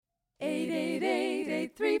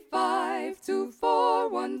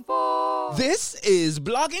888-835-2414. This is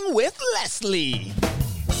Blogging with Leslie.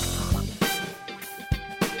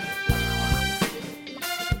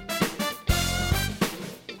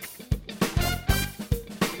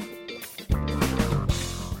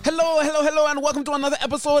 Hello, and welcome to another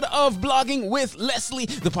episode of Blogging with Leslie,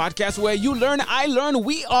 the podcast where you learn, I learn,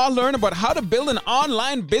 we all learn about how to build an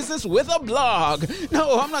online business with a blog.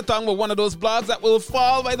 No, I'm not talking about one of those blogs that will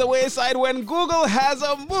fall by the wayside when Google has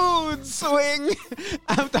a mood swing.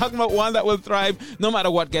 I'm talking about one that will thrive no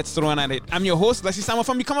matter what gets thrown at it. I'm your host, Leslie Samuel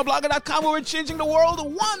from BecomeAblogger.com, where we're changing the world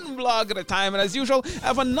one blog at a time. And as usual, I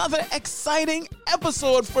have another exciting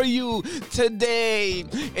episode for you today.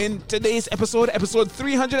 In today's episode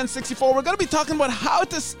 364, we're going to be talking about how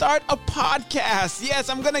to start a podcast. Yes,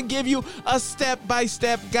 I'm going to give you a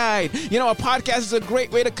step-by-step guide. You know, a podcast is a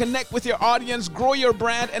great way to connect with your audience, grow your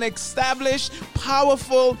brand, and establish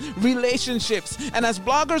powerful relationships. And as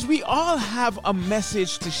bloggers, we all have a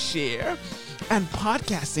message to share. And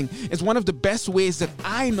podcasting is one of the best ways that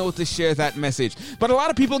I know to share that message. But a lot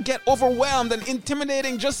of people get overwhelmed and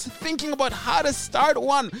intimidating just thinking about how to start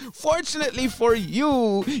one. Fortunately for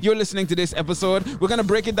you, you're listening to this episode. We're going to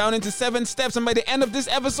break it down into 7 steps. And by the end of this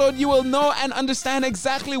episode, you will know and understand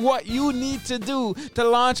exactly what you need to do to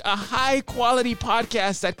launch a high-quality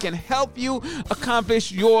podcast that can help you accomplish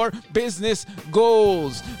your business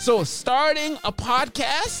goals. So starting a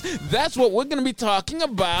podcast, that's what we're going to be talking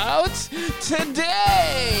about today.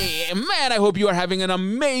 Man, I hope you are having an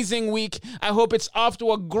amazing week. I hope it's off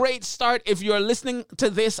to a great start. If you're listening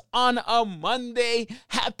to this on a Monday,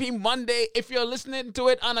 happy Monday. If you're listening to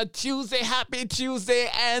it on a Tuesday, happy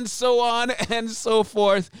Tuesday, and so on and so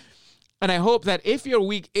forth. And I hope that if your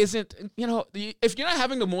week isn't, if you're not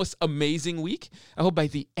having the most amazing week, I hope by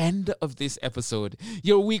the end of this episode,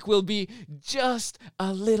 your week will be just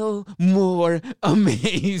a little more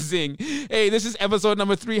amazing. Hey, this is episode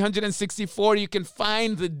number 364. You can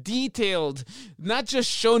find the detailed, not just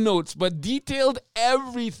show notes, but detailed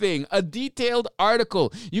everything, a detailed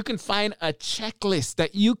article. You can find a checklist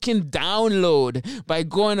that you can download by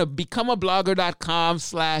going to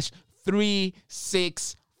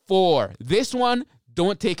becomeablogger.com/364. This one,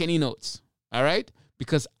 don't take any notes, all right?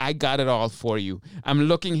 Because I got it all for you. I'm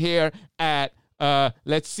looking here at,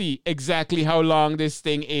 let's see exactly how long this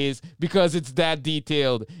thing is because it's that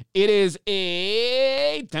detailed. It is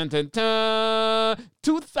a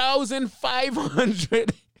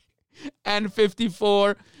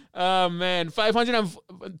 2,554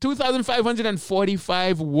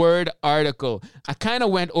 2,545 word article. I kind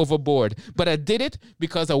of went overboard, but I did it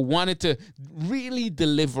because I wanted to really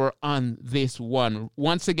deliver on this one.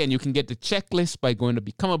 Once again, you can get the checklist by going to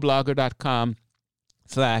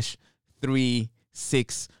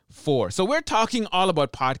becomeablogger.com/364. So we're talking all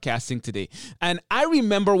about podcasting today. And I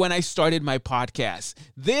remember when I started my podcast.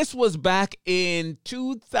 This was back in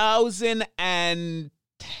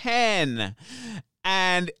 2010.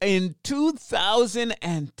 And in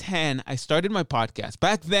 2010, I started my podcast.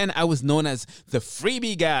 Back then, I was known as the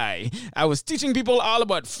freebie guy. I was teaching people all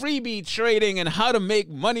about freebie trading and how to make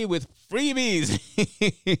money with freebies.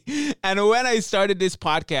 And when I started this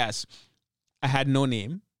podcast, I had no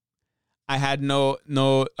name. I had no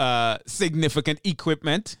significant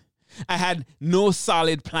equipment. I had no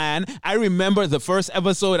solid plan. I remember the first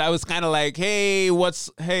episode, I was kind of like, hey, what's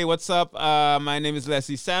up? My name is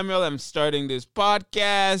Leslie Samuel. I'm starting this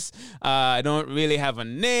podcast. I don't really have a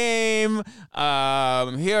name.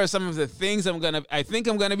 Here are some of the things I think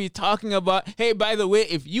I'm gonna be talking about. Hey, by the way,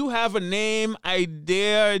 if you have a name, I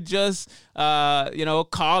dare just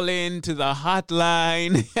call in to the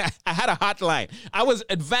hotline. I had a hotline. I was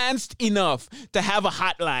advanced enough to have a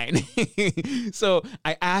hotline. So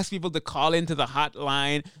I asked people to call into the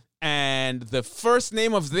hotline, and the first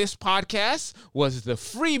name of this podcast was The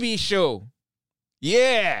Freebie Show.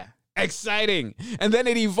 Yeah, exciting. And then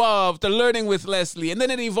it evolved to Learning with Leslie, and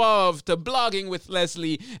then it evolved to Blogging with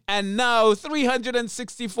Leslie, and now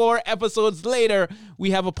 364 episodes later,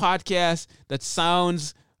 we have a podcast that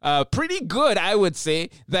sounds pretty good, I would say,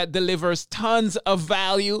 that delivers tons of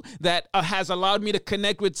value, that has allowed me to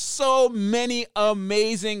connect with so many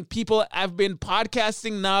amazing people. I've been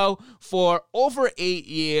podcasting now for over 8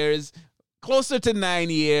 years, closer to 9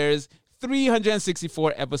 years,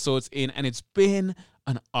 364 episodes in, and it's been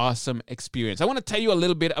an awesome experience. I want to tell you a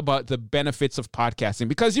little bit about the benefits of podcasting,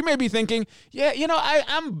 because you may be thinking,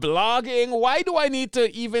 I'm blogging. Why do I need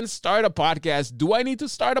to even start a podcast? Do I need to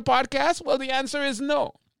start a podcast? Well, the answer is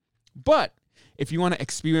no. But if you want to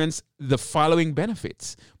experience the following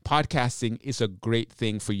benefits, podcasting is a great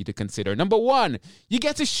thing for you to consider. Number one, you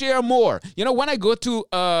get to share more. When I go to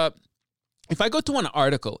if I go to an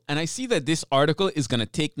article and I see that this article is going to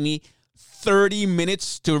take me 30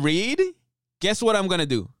 minutes to read, guess what I'm going to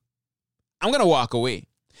do? I'm going to walk away.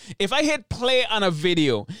 If I hit play on a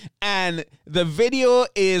video and the video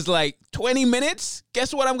is like 20 minutes,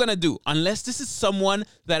 guess what I'm going to do? Unless this is someone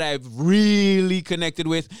that I've really connected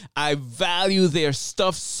with, I value their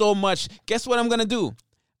stuff so much, guess what I'm going to do?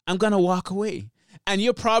 I'm going to walk away. And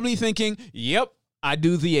you're probably thinking, yep, I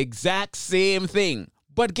do the exact same thing.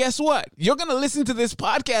 But guess what? You're going to listen to this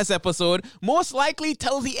podcast episode most likely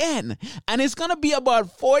till the end. And it's going to be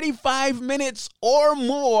about 45 minutes or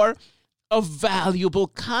more of valuable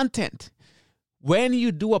content. When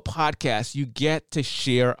you do a podcast, you get to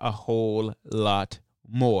share a whole lot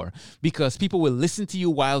more because people will listen to you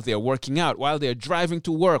while they're working out, while they're driving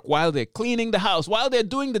to work, while they're cleaning the house, while they're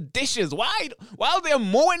doing the dishes, while they're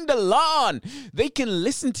mowing the lawn. They can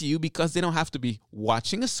listen to you because they don't have to be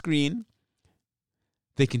watching a screen.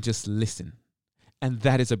 They can just listen. And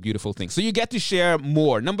that is a beautiful thing. So you get to share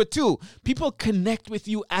more. Number 2, people connect with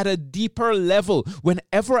you at a deeper level.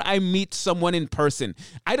 Whenever I meet someone in person,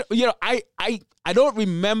 I don't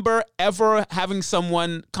remember ever having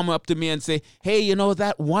someone come up to me and say, hey,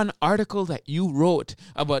 that one article that you wrote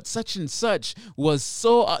about such and such was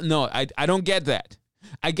so... No, I don't get that.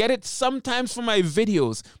 I get it sometimes for my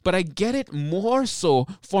videos, but I get it more so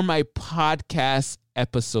for my podcast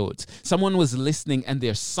episodes. Someone was listening and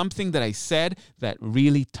there's something that I said that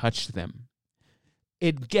really touched them.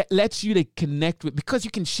 It lets you to connect with, because you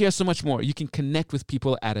can share so much more. You can connect with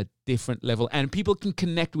people at a different level, and people can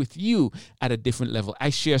connect with you at a different level. I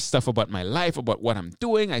share stuff about my life, about what I'm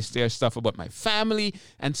doing. I share stuff about my family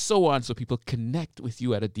and so on, so people connect with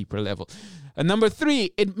you at a deeper level. And number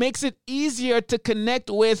 3, it makes it easier to connect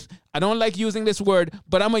with, I don't like using this word,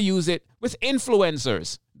 but I'm going to use it, with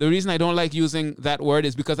influencers. The reason I don't like using that word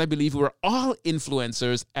is because I believe we're all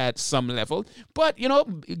influencers at some level. But,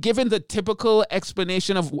 given the typical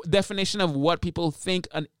definition of what people think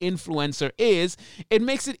an influencer is, it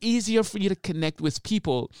makes it easier for you to connect with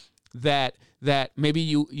people that maybe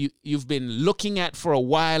you've been looking at for a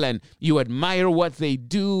while and you admire what they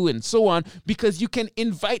do and so on, because you can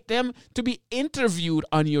invite them to be interviewed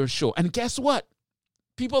on your show. And guess what?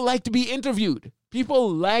 People like to be interviewed.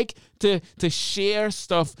 People like to share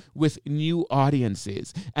stuff with new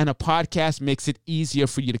audiences. And a podcast makes it easier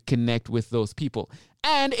for you to connect with those people.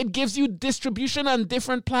 And it gives you distribution on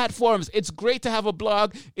different platforms. It's great to have a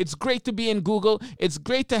blog. It's great to be in Google. It's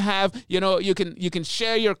great to have, you can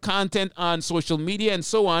share your content on social media and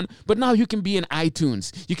so on. But now you can be in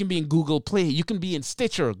iTunes. You can be in Google Play. You can be in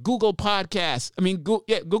Stitcher, Google Podcasts.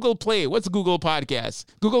 Google Play. What's Google Podcasts?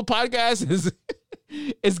 Google Podcasts is...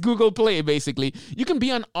 It's Google Play, basically. You can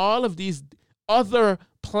be on all of these other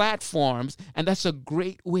platforms, and that's a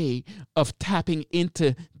great way of tapping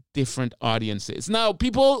into different audiences. Now,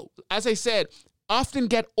 people, as I said, often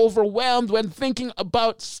get overwhelmed when thinking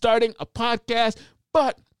about starting a podcast,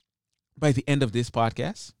 but by the end of this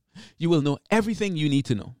podcast, you will know everything you need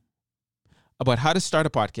to know about how to start a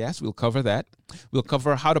podcast. We'll cover that. We'll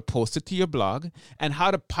cover how to post it to your blog and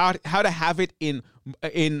how to have it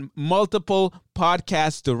in multiple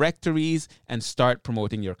podcast directories and start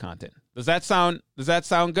promoting your content. Does that sound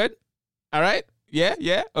good? All right? Yeah?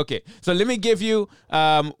 Okay. So let me give you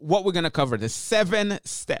what we're going to cover. The 7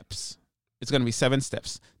 steps. It's going to be 7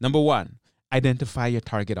 steps. Number 1, identify your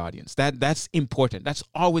target audience. That's important. That's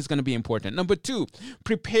always going to be important. Number 2,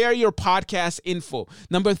 prepare your podcast info.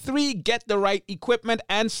 Number 3, get the right equipment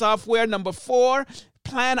and software. Number 4,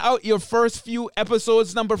 plan out your first few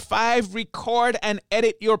episodes. Number 5, record and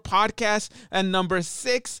edit your podcast. And number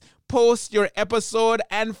 6, post your episode.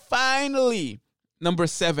 And finally, number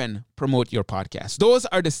 7, promote your podcast. Those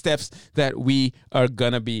are the steps that we are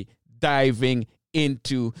going to be diving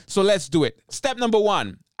into. So let's do it. Step number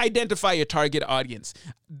 1. Identify your target audience.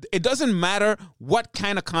 It doesn't matter what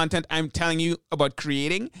kind of content I'm telling you about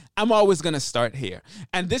creating. I'm always going to start here.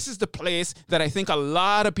 And this is the place that I think a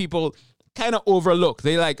lot of people kind of overlook.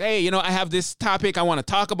 They're like, hey, I have this topic. I want to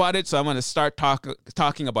talk about it. So I'm going to start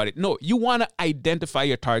talking about it. No, you want to identify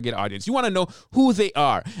your target audience. You want to know who they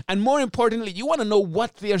are. And more importantly, you want to know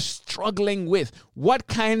what they're struggling with. What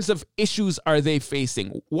kinds of issues are they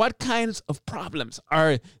facing? What kinds of problems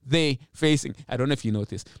are they facing? I don't know if you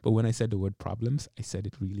noticed, but when I said the word problems, I said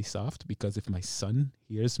it really soft, because if my son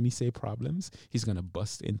hears me say problems, he's going to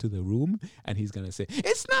bust into the room and he's going to say,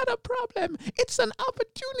 it's not a problem. It's an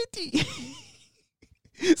opportunity.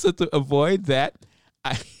 So to avoid that,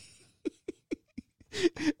 I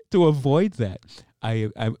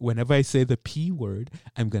whenever I say the P word,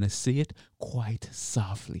 I'm going to say it quite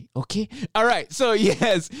softly. Okay? All right. So,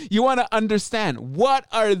 yes, you want to understand what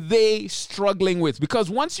are they struggling with? Because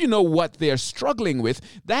once you know what they're struggling with,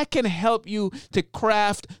 that can help you to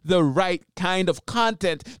craft the right kind of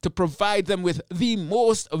content to provide them with the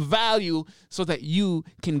most value so that you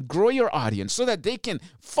can grow your audience, so that they can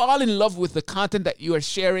fall in love with the content that you are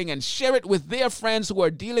sharing and share it with their friends who are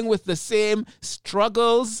dealing with the same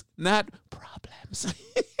struggles, not problems.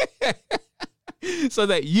 So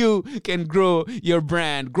that you can grow your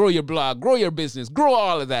brand, grow your blog, grow your business, grow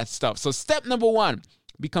all of that stuff. So step number 1,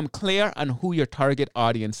 become clear on who your target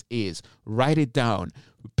audience is. Write it down.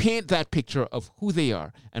 Paint that picture of who they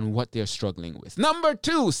are and what they're struggling with.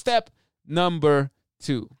 Step number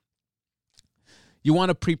 2. You want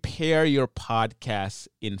to prepare your podcast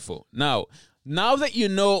info. Now that you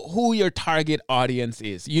know who your target audience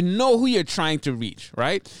is, you know who you're trying to reach,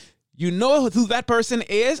 right? You know who that person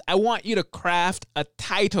is. I want you to craft a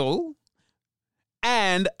title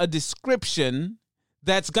and a description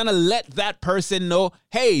that's going to let that person know,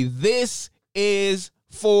 hey, this is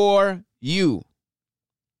for you.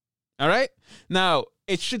 All right? Now,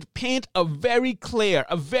 it should paint a very clear,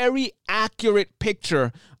 a very accurate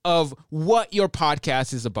picture of what your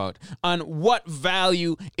podcast is about, on what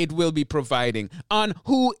value it will be providing, on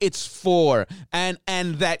who it's for, and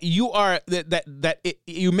that you are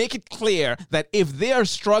you make it clear that if they are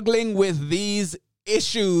struggling with these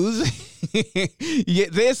issues,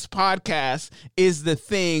 this podcast is the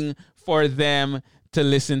thing for them to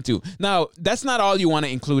listen to. Now, that's not all you want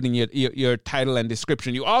to include in your title and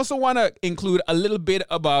description. You also want to include a little bit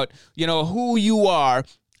about, who you are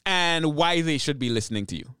and why they should be listening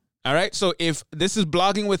to you. All right. So if this is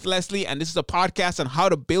Blogging with Leslie and this is a podcast on how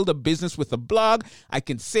to build a business with a blog, I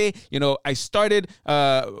can say, I started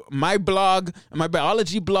my blog, my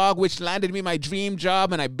biology blog, which landed me my dream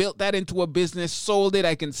job, and I built that into a business, sold it.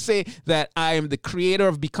 I can say that I am the creator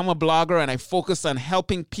of Become a Blogger, and I focus on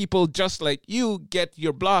helping people just like you get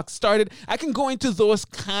your blog started. I can go into those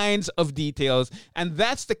kinds of details, and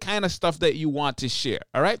that's the kind of stuff that you want to share.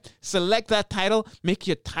 All right. Select that title, make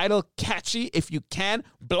your title catchy if you can.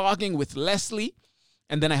 Blogging with Leslie,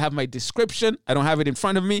 and then I have my description. I don't have it in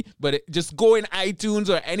front of me, but just go in iTunes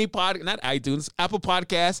or any Apple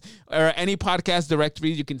Podcasts or any podcast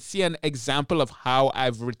directory. You can see an example of how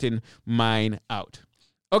I've written mine out.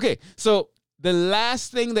 Okay, so the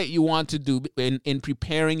last thing that you want to do in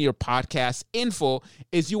preparing your podcast info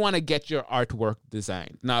is you want to get your artwork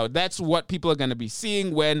designed. Now, that's what people are going to be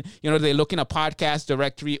seeing when they look in a podcast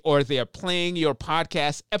directory or they are playing your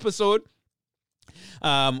podcast episode.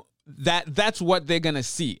 That's what they're gonna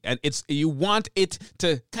see, and you want it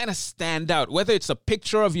to kind of stand out, whether it's a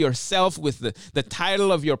picture of yourself with the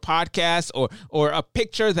title of your podcast or a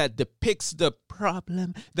picture that depicts the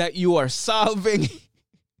problem that you are solving.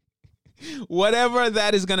 Whatever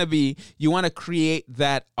that is going to be, you want to create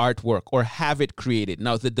that artwork or have it created.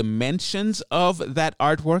 Now, the dimensions of that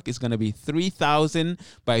artwork is going to be 3,000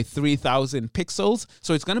 by 3,000 pixels,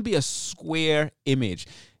 so it's going to be a square image.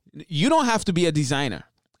 You don't have to be a designer.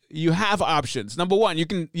 You have options. Number 1, you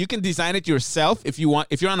can design it yourself if you want.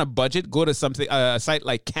 If you're on a budget, go to a site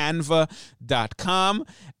like canva.com,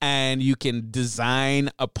 and you can design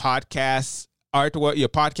a podcast artwork, your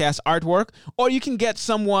podcast artwork, or you can get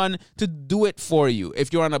someone to do it for you.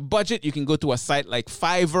 If you're on a budget, you can go to a site like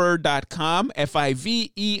Fiverr.com,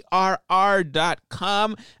 Fiverr.com,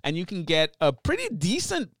 and you can get a pretty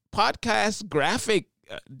decent podcast graphic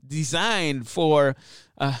design for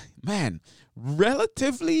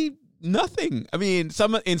relatively nothing. I mean,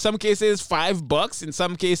 in some cases $5, in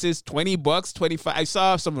some cases $20, 25. I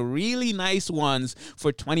saw some really nice ones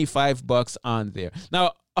for $25 on there.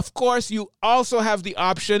 Now, of course, you also have the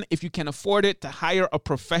option, if you can afford it, to hire a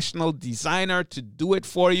professional designer to do it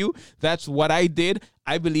for you. That's what I did.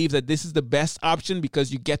 I believe that this is the best option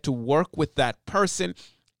because you get to work with that person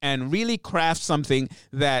and really craft something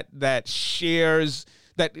that shares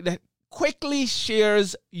that quickly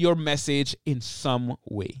shares your message in some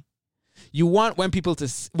way. You want when people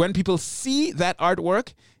see that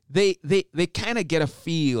artwork, they kind of get a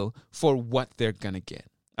feel for what they're gonna get.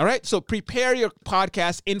 All right, so prepare your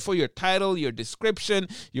podcast info, your title, your description,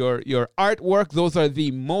 your artwork. Those are the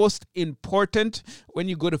most important. When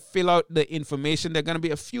you go to fill out the information, there are going to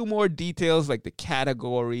be a few more details like the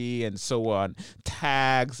category and so on,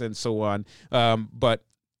 tags and so on, but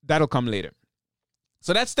that'll come later.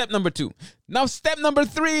 So that's step number 2. Now, step number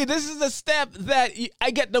 3, this is the step that I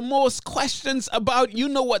get the most questions about. You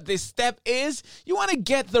know what this step is. You want to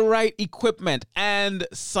get the right equipment and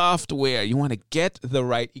software. You want to get the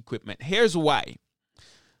right equipment. Here's why.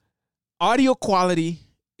 Audio quality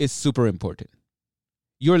is super important.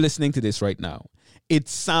 you're listening to this right now. It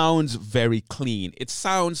sounds very clean. It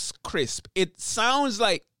sounds crisp. It sounds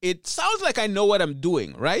like I know what I'm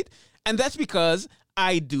doing, right? And that's because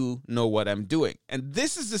I do know what I'm doing. And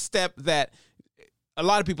this is the step that a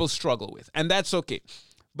lot of people struggle with, and that's okay.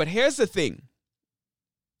 But here's the thing.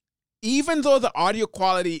 Even though the audio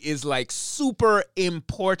quality is like super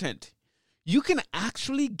important, you can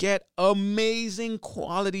actually get amazing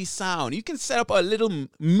quality sound. You can set up a little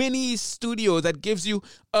mini studio that gives you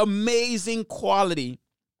amazing quality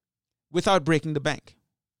without breaking the bank.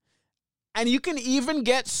 And you can even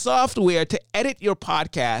get software to edit your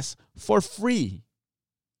podcast for free.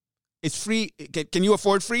 It's free. Can you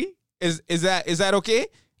afford free? Is that okay?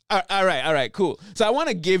 All right, cool. So I want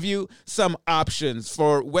to give you some options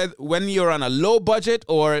for when you're on a low budget,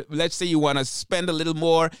 or let's say you want to spend a little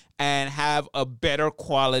more and have a better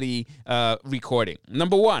quality recording.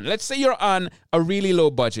 Number one, let's say you're on a really low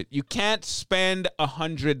budget. You can't spend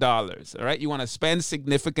 $100, all right? You want to spend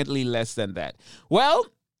significantly less than that. Well,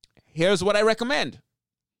 here's what I recommend.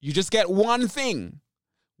 You just get one thing.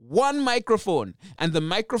 One microphone, and the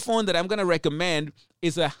microphone that I'm going to recommend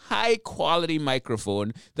is a high quality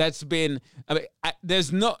microphone that's been, I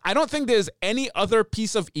don't think there's any other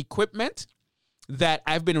piece of equipment that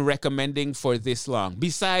I've been recommending for this long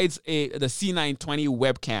besides the C920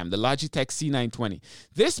 webcam, the Logitech C920.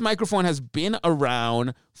 This microphone has been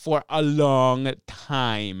around for a long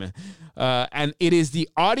time. And it is the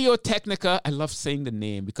Audio-Technica. I love saying the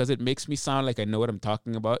name because it makes me sound like I know what I'm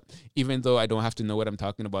talking about, even though I don't have to know what I'm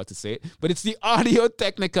talking about to say it. But it's the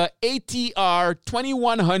Audio-Technica ATR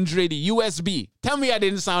 2100 USB. Tell me I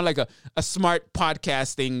didn't sound like a smart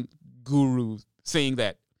podcasting guru saying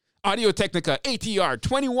that. Audio-Technica ATR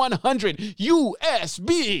 2100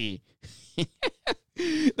 USB.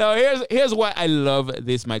 Now, here's why I love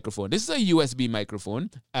this microphone. This is a USB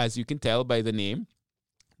microphone, as you can tell by the name.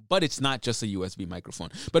 But it's not just a USB microphone.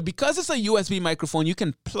 But because it's a USB microphone, you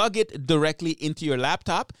can plug it directly into your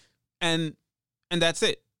laptop, and that's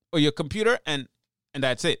it. Or your computer, and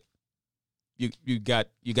that's it. You got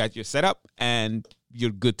your setup, and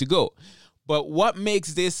you're good to go. But what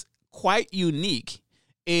makes this quite unique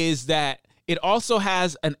is that it also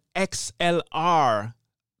has an XLR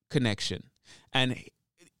connection. And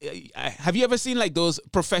have you ever seen like those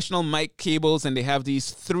professional mic cables, and they have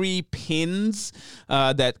these 3 pins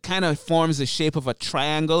that kind of forms the shape of a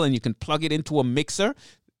triangle, and you can plug it into a mixer?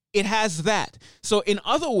 It has that. So in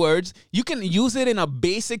other words, you can use it in a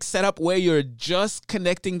basic setup where you're just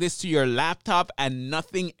connecting this to your laptop and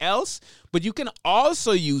nothing else, but you can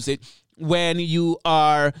also use it when you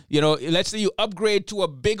are, let's say you upgrade to a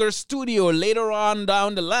bigger studio later on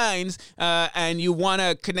down the lines, and you want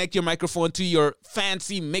to connect your microphone to your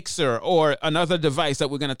fancy mixer or another device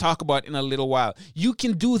that we're going to talk about in a little while. You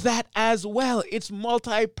can do that as well. It's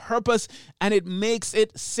multi-purpose, and it makes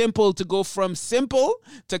it simple to go from simple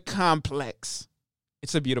to complex.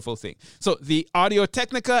 It's a beautiful thing. So the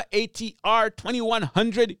Audio-Technica ATR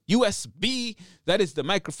 2100 USB, that is the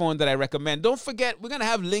microphone that I recommend. Don't forget, we're going to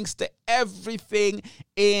have links to everything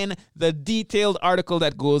in the detailed article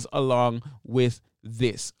that goes along with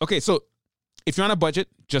this. Okay, so if you're on a budget,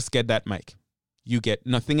 just get that mic. You get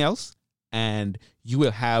nothing else, and you will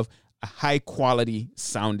have a high-quality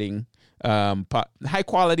sounding,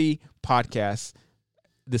 high-quality podcast.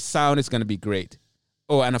 The sound is going to be great.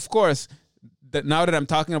 Oh, and of course, now that I'm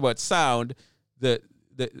talking about sound, the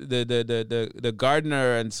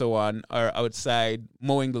gardener and so on are outside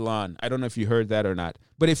mowing the lawn. I don't know if you heard that or not.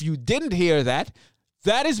 But if you didn't hear that,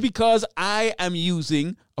 that is because I am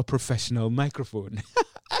using a professional microphone.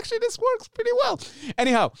 Actually, this works pretty well.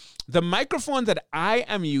 Anyhow, the microphone that I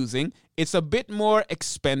am using, it's a bit more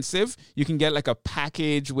expensive. You can get like a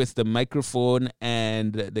package with the microphone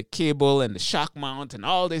and the cable and the shock mount and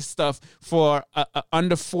all this stuff for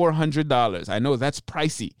under $400. I know that's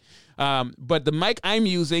pricey. But the mic I'm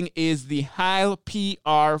using is the Heil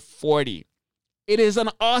PR40. It is an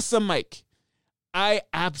awesome mic. I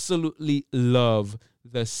absolutely love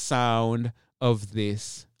the sound of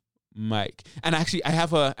this mic. And actually, my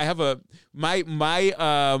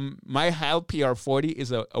Heil PR40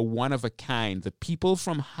 is a one of a kind. The people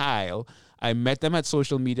from Heil, I met them at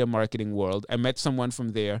Social Media Marketing World. I met someone from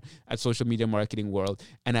there at Social Media Marketing World.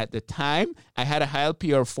 And at the time, I had a Heil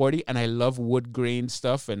PR40, and I love wood grain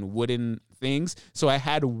stuff and wooden things. So I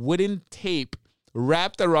had wooden tape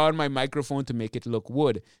wrapped around my microphone to make it look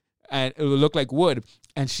wood. And it would look like wood.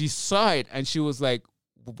 And she saw it, and she was like,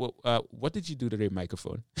 what did you do to the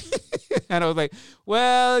microphone? And I was like,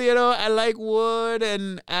 well, you know, I like wood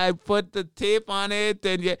and I put the tape on it.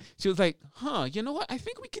 And yeah, she was like, you know what? I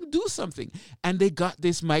think we can do something. And they got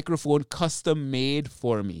this microphone custom made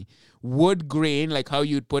for me. Wood grain, like how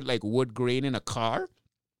you'd put like wood grain in a car.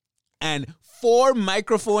 And 4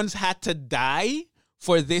 microphones had to die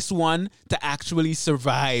for this one to actually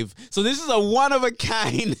survive. So this is a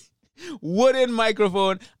one-of-a-kind wooden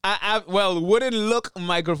microphone. Wooden look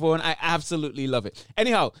microphone. I absolutely love it.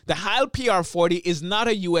 Anyhow, the Heil PR40 is not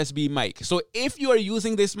a USB mic. So if you are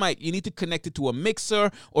using this mic, you need to connect it to a mixer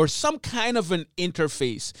or some kind of an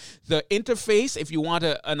interface. The interface, if you want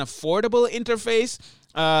an affordable interface,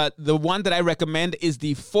 the one that I recommend is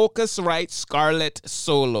the Focusrite Scarlett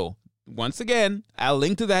Solo. Once again, I'll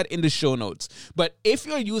link to that in the show notes. But if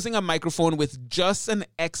you're using a microphone with just an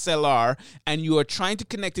XLR and you are trying to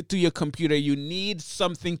connect it to your computer, you need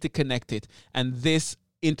something to connect it. And this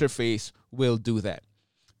interface will do that.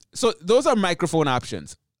 So those are microphone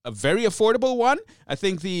options. A very affordable one, I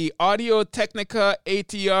think the Audio Technica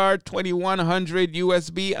ATR 2100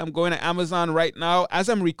 USB. I'm going to Amazon right now. As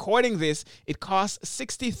I'm recording this, it costs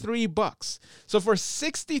 $63. So for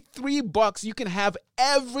 $63, you can have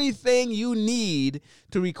everything you need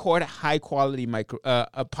to record a high-quality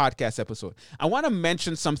a podcast episode. I want to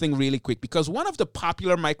mention something really quick because one of the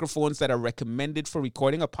popular microphones that are recommended for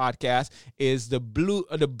recording a podcast is the Blue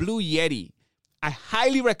Yeti. I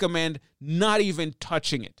highly recommend not even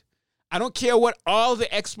touching it. I don't care what all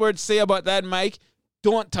the experts say about that mic.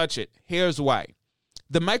 Don't touch it. Here's why.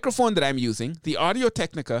 The microphone that I'm using, the Audio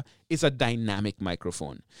Technica, is a dynamic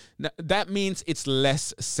microphone. Now, that means it's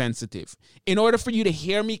less sensitive. In order for you to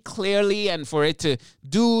hear me clearly and for it to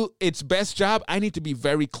do its best job, I need to be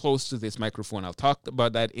very close to this microphone. I'll talk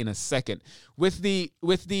about that in a second. With the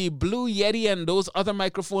Blue Yeti and those other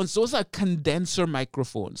microphones, those are condenser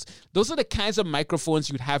microphones. Those are the kinds of microphones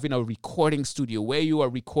you'd have in a recording studio where you are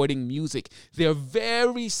recording music. They're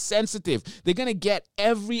very sensitive. They're going to get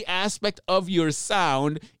every aspect of your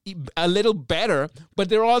sound a little better, but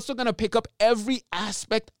they're also going to pick up every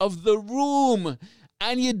aspect of the room.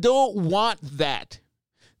 And you don't want that.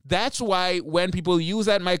 That's why when people use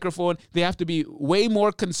that microphone, they have to be way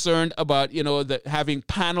more concerned about, having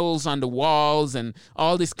panels on the walls and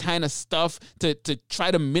all this kind of stuff to try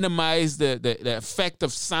to minimize the effect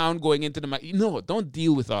of sound going into the mic. No, don't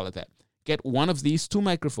deal with all of that. Get one of these 2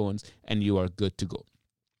 microphones and you are good to go.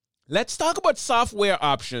 Let's talk about software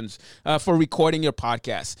options for recording your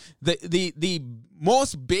podcast. The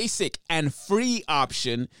most basic and free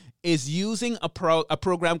option is using a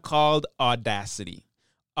program called Audacity.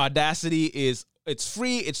 Audacity it's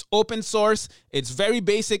free, it's open source, it's very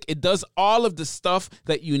basic. It does all of the stuff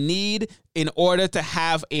that you need in order to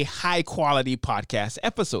have a high quality podcast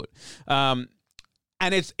episode. And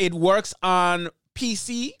it works on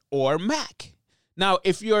PC or Mac. Now,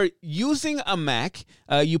 if you're using a Mac,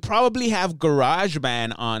 you probably have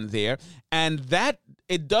GarageBand on there, and that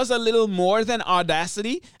it does a little more than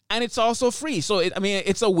Audacity, and it's also free. So,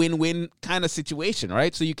 it's a win-win kind of situation,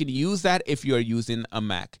 right? So you can use that if you're using a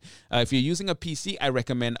Mac. If you're using a PC, I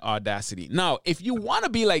recommend Audacity. Now, if you want to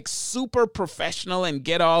be like super professional and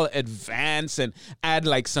get all advanced and add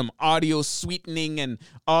like some audio sweetening and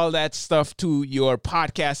all that stuff to your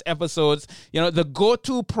podcast episodes, the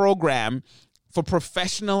go-to program for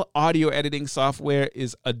professional audio editing software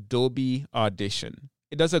is Adobe Audition.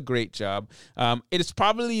 It does a great job. It is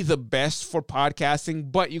probably the best for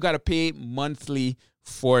podcasting, but you got to pay monthly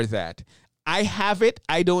for that. I have it.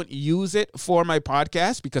 I don't use it for my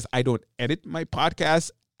podcast because I don't edit my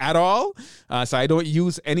podcast at all. So I don't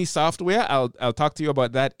use any software. I'll talk to you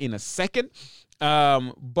about that in a second.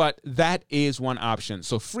 But that is one option.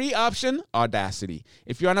 So free option, Audacity.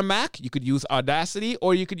 If you're on a Mac, you could use Audacity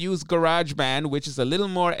or you could use GarageBand, which is a little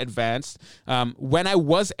more advanced. When I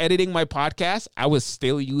was editing my podcast, I was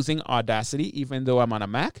still using Audacity, even though I'm on a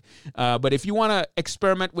Mac. But if you want to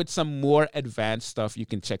experiment with some more advanced stuff, you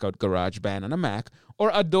can check out GarageBand on a Mac or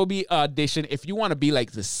Adobe Audition if you want to be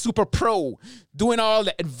like the super pro doing all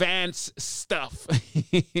the advanced stuff.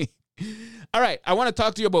 All right, I want to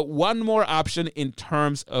talk to you about one more option in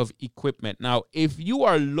terms of equipment. Now, if you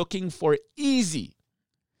are looking for easy,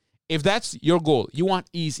 if that's your goal, you want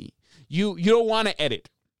easy. You don't want to edit,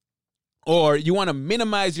 or you want to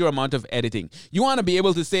minimize your amount of editing. You want to be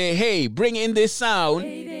able to say, hey, bring in this sound.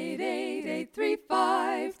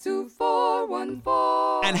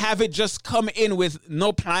 888-835-2414. And have it just come in with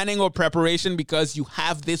no planning or preparation because you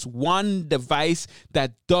have this one device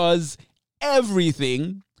that does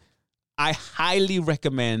everything. I highly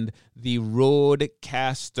recommend the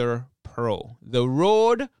Rodecaster Pro. The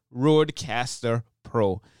Rodecaster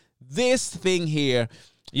Pro. This thing here,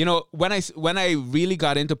 you know, when I really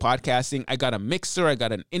got into podcasting, I got a mixer, I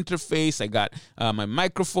got an interface, I got my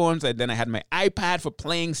microphones, and then I had my iPad for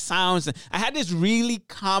playing sounds. I had this really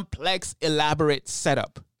complex, elaborate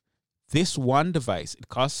setup. This one device, it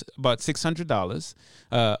costs about $600,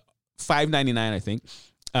 $599, I think.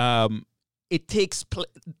 It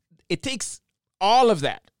takes all of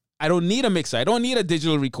that. I don't need a mixer. I don't need a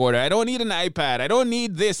digital recorder. I don't need an iPad. I don't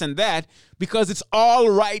need this and that because it's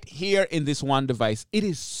all right here in this one device. It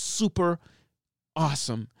is super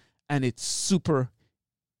awesome and it's super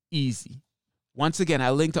easy. Once again,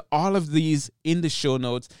 I'll link to all of these in the show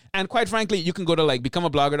notes. And quite frankly, you can go to like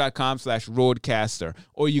becomeablogger.com/roadcaster,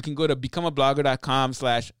 or you can go to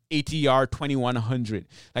becomeablogger.com/ATR2100.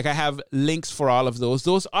 Like I have links for all of those.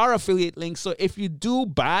 Those are affiliate links. So if you do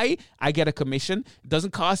buy, I get a commission. It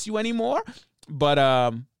doesn't cost you any more, but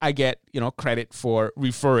I get, credit for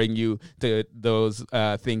referring you to those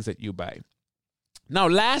things that you buy. Now,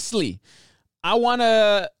 lastly, I want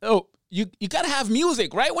to, You got to have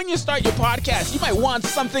music, right? When you start your podcast, you might want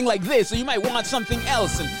something like this, or you might want something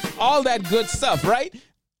else, and all that good stuff, right?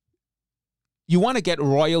 You want to get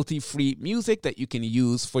royalty-free music that you can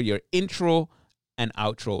use for your intro and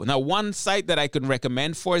outro. Now, one site that I can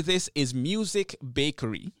recommend for this is Music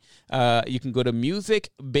Bakery. You can go to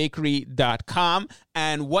musicbakery.com,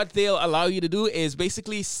 and what they'll allow you to do is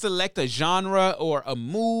basically select a genre or a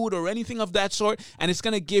mood or anything of that sort, and it's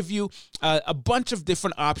going to give you a bunch of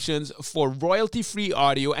different options for royalty-free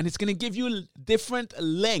audio, and it's going to give you different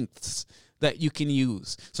lengths that you can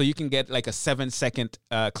use. So you can get like a 7-second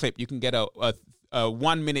clip. You can get a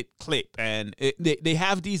 1-minute clip, and they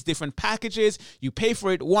have these different packages. You pay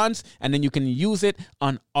for it once, and then you can use it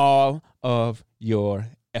on all of your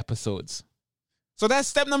episodes. So that's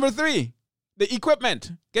step number 3, the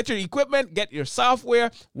equipment. Get your equipment, get your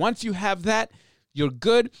software. Once you have that, you're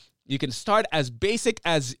good. You can start as basic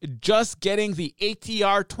as just getting the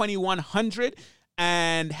ATR 2100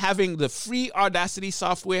 and having the free Audacity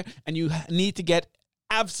software, and you need to get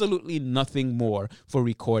absolutely nothing more for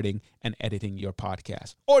recording and editing your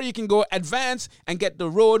podcast. Or you can go advanced and get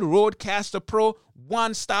the Rodecaster Pro,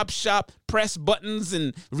 one-stop shop, press buttons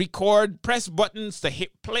and record, press buttons to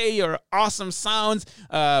hit play your awesome sounds,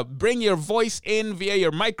 bring your voice in via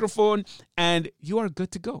your microphone, and you are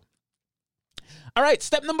good to go. All right,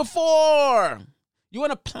 step number 4. You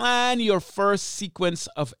want to plan your first sequence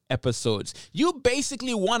of episodes. You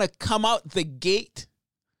basically want to come out the gate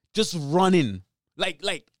just running. Like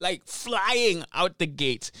flying out the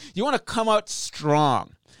gates. You want to come out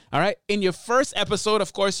strong. All right. In your first episode,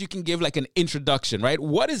 of course, you can give like an introduction, right?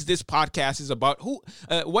 What is this podcast is about?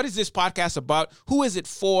 What is this podcast about? Who is it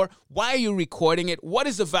for? Why are you recording it? What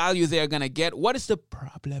is the value they're going to get? What is the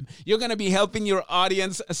problem you're going to be helping your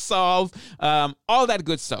audience solve? All that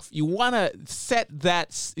good stuff. You want to set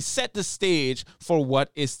the stage for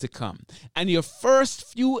what is to come. And your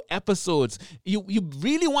first few episodes, you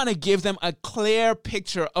really want to give them a clear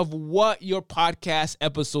picture of what your podcast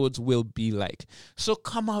episodes will be like. So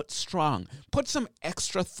come out strong. Put some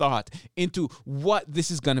extra thought into what this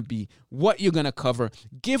is going to be, what you're going to cover.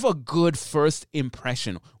 Give a good first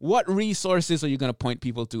impression. What resources are you going to point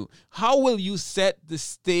people to? How will you set the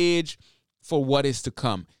stage for what is to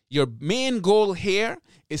come? Your main goal here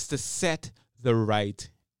is to set the right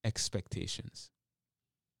expectations.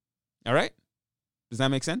 All right? Does that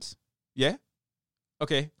make sense? Yeah?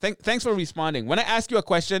 Okay, thanks for responding. When I ask you a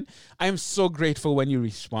question, I am so grateful when you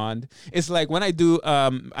respond. It's like when I do,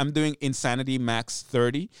 I'm doing Insanity Max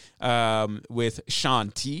 30 with Sean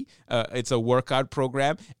T. It's a workout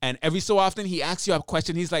program. And every so often he asks you a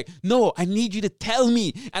question. He's like, no, I need you to tell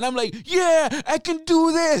me. And I'm like, yeah, I can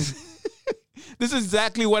do this. This is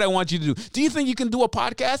exactly what I want you to do. Do you think you can do a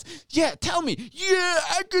podcast? Yeah, tell me. Yeah,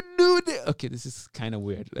 I can do this. Okay, this is kind of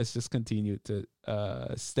weird. Let's just continue to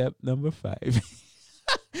step number 5.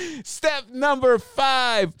 Step number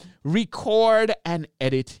 5, record and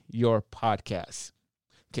edit your podcast.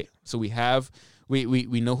 Okay, so we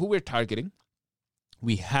know who we're targeting.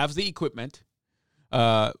 We have the equipment.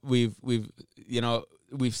 We've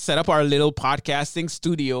set up our little podcasting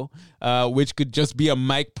studio, which could just be a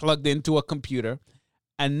mic plugged into a computer.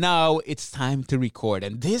 And now it's time to record.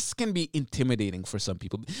 And this can be intimidating for some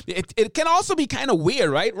people. It can also be kind of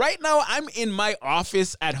weird, right? Right now, I'm in my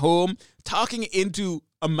office at home talking into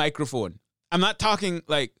a microphone. I'm not talking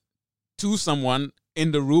like to someone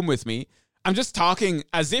in the room with me. I'm just talking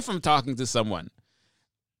as if I'm talking to someone.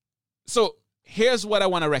 So here's what I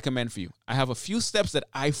want to recommend for you. I have a few steps that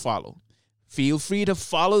I follow. Feel free to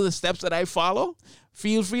follow the steps that I follow.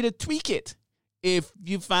 Feel free to tweak it. if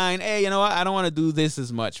you find, hey, you know what, I don't want to do this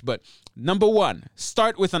as much. But number one,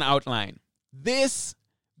 start with an outline. This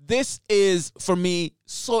is, for me,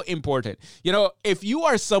 so important. You know, if you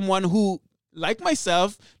are someone who, like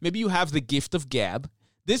myself, maybe you have the gift of gab,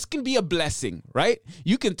 this can be a blessing, right?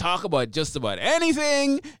 You can talk about just about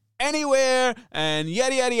anything, anywhere, and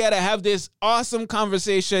yada, yada, yada, have this awesome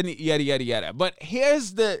conversation, yada, yada, yada. But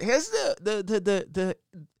here's the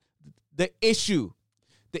issue.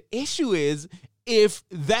 The issue is, if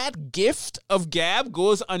that gift of gab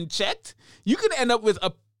goes unchecked, you can end up with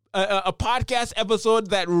a podcast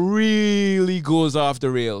episode that really goes off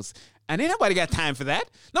the rails. And ain't nobody got time for that.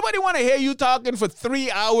 Nobody want to hear you talking for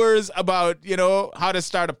 3 hours about, you know, how to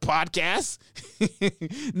start a podcast.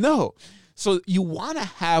 No. So you want to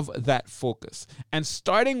have that focus. And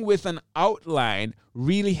starting with an outline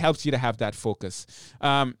really helps you to have that focus.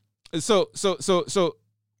 So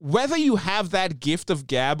whether you have that gift of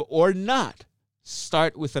gab or not,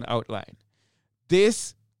 start with an outline.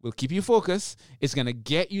 This will keep you focused. It's going to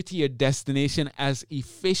get you to your destination as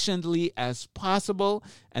efficiently as possible,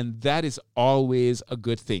 and that is always a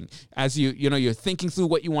good thing. As you're thinking through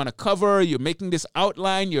what you want to cover, you're making this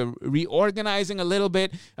outline, you're reorganizing a little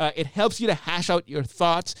bit. It helps you to hash out your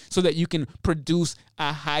thoughts so that you can produce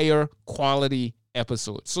a higher quality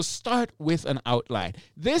episode. So start with an outline.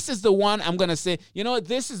 This is the one I'm going to say, you know,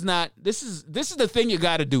 this is the thing you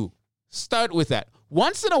got to do. Start with that.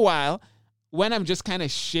 Once in a while, when I'm just kind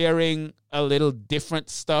of sharing a little different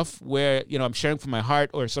stuff where, you know, I'm sharing from my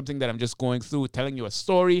heart or something that I'm just going through, telling you a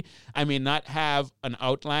story, I may not have an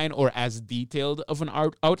outline or as detailed of an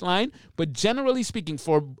outline, but generally speaking,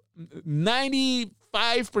 for 95%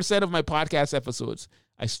 of my podcast episodes,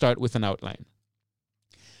 I start with an outline.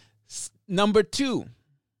 Number 2,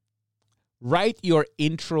 write your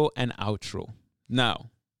intro and outro. Now,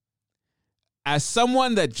 as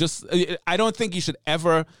someone that I don't think you should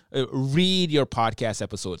ever read your podcast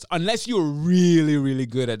episodes unless you're really, really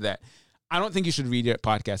good at that. I don't think you should read your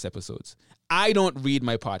podcast episodes. I don't read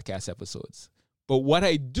my podcast episodes. But what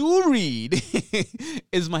I do read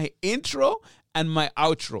is my intro and my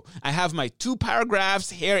outro. I have my 2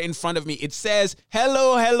 paragraphs here in front of me. It says,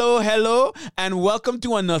 hello, hello, hello, and welcome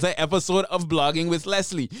to another episode of Blogging with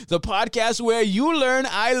Leslie, the podcast where you learn,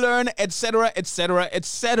 I learn, etc., etc.,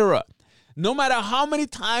 etc. No matter how many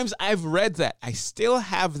times I've read that, I still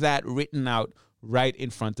have that written out right in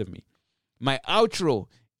front of me. My outro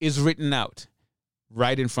is written out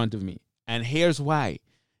right in front of me. And here's why.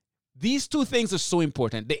 These 2 things are so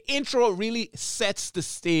important. The intro really sets the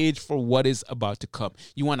stage for what is about to come.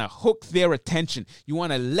 You want to hook their attention. You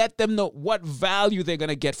want to let them know what value they're going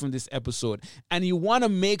to get from this episode. And you want to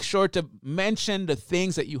make sure to mention the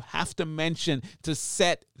things that you have to mention to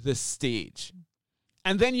set the stage.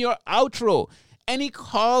 And then your outro, any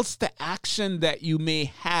calls to action that you may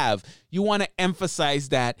have, you want to emphasize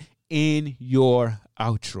that in your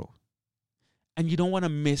outro. And you don't want to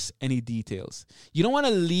miss any details. You don't want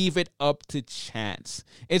to leave it up to chance.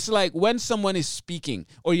 It's like when someone is speaking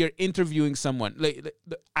or you're interviewing someone.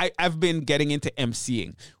 I've been getting into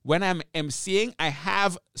emceeing. When I'm emceeing, I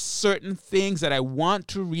have certain things that I want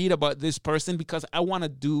to read about this person because I want to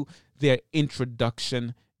do their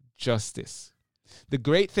introduction justice. The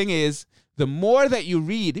great thing is, the more that you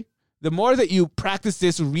read, the more that you practice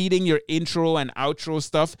this reading your intro and outro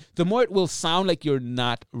stuff, the more it will sound like you're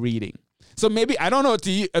not reading. So maybe, I don't know,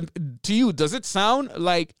 to you, does it sound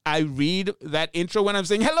like I read that intro when I'm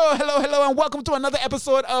saying, hello, hello, hello, and welcome to another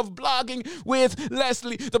episode of Blogging with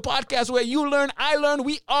Leslie, the podcast where you learn, I learn,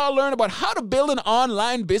 we all learn about how to build an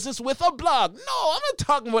online business with a blog. No, I'm not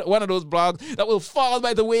talking about one of those blogs that will fall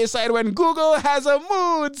by the wayside when Google has a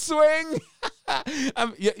mood swing.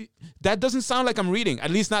 That doesn't sound like I'm reading,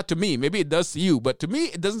 at least not to me. Maybe it does to you, but to me,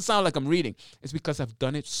 it doesn't sound like I'm reading. It's because I've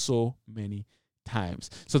done it so many times.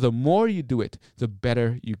 So the more you do it, the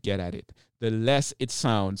better you get at it. The less it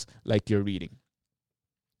sounds like you're reading.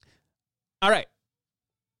 All right.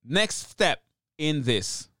 Next step in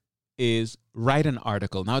this is write an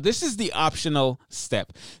article. Now, this is the optional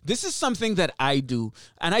step. This is something that I do,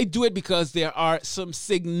 and I do it because there are some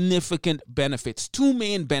significant benefits, 2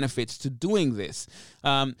 main benefits to doing this.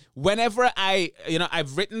 Whenever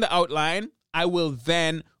I've written the outline, I will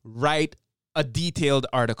then write a detailed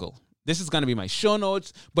article. This is going to be my show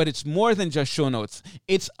notes, but it's more than just show notes.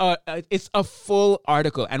 It's a full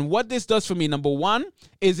article. And what this does for me, number 1,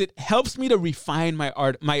 is it helps me to refine my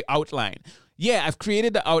outline. Yeah, I've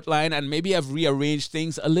created the outline and maybe I've rearranged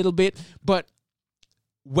things a little bit, but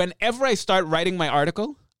whenever I start writing my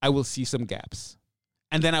article, I will see some gaps.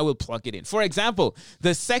 And then I will plug it in. For example,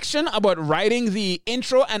 the section about writing the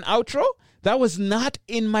intro and outro, That was not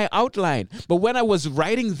in my outline. But when I was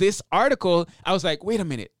writing this article, I was like, wait a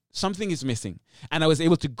minute, something is missing. And I was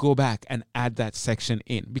able to go back and add that section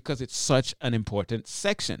in because it's such an important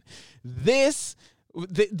section. This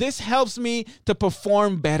helps me to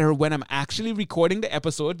perform better when I'm actually recording the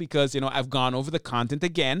episode because, I've gone over the content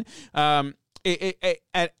again.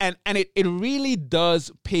 It really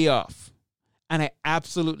does pay off. And I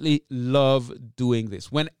absolutely love doing this.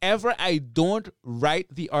 Whenever I don't write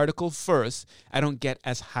the article first, I don't get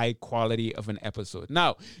as high quality of an episode.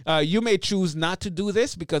 Now, you may choose not to do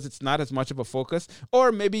this because it's not as much of a focus,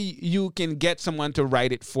 or maybe you can get someone to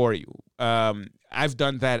write it for you. I've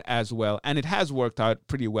done that as well, and it has worked out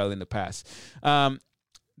pretty well in the past.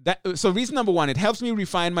 So reason number one, it helps me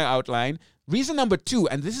refine my outline. Reason number two,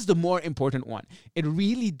 and this is the more important one, it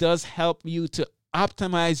really does help you to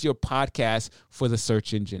optimize your podcast for the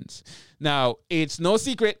search engines. Now, it's no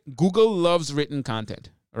secret, Google loves written content,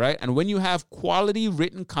 right? And when you have quality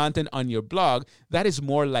written content on your blog, that is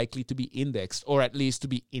more likely to be indexed, or at least to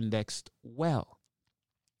be indexed well.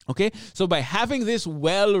 Okay, so by having this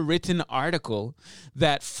well-written article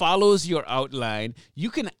that follows your outline, you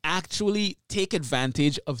can actually take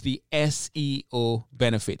advantage of the SEO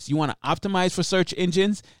benefits. You want to optimize for search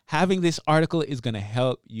engines? Having this article is going to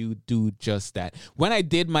help you do just that. When I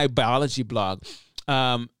did my biology blog,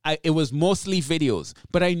 it was mostly videos,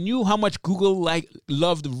 but I knew how much Google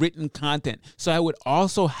loved written content. So I would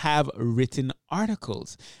also have written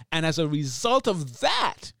articles. And as a result of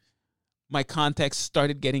that, my context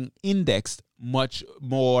started getting indexed much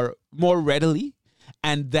more readily.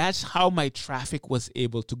 And that's how my traffic was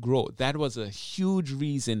able to grow. That was a huge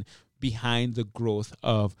reason behind the growth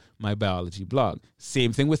of my biology blog.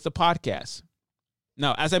 Same thing with the podcast.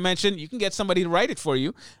 Now, as I mentioned, you can get somebody to write it for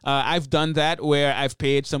you. I've done that where I've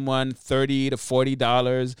paid someone $30 to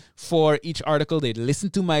 $40 for each article. They'd listen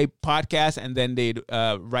to my podcast and then they'd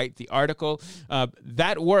write the article.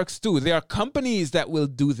 That works too. There are companies that will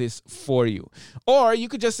do this for you. Or you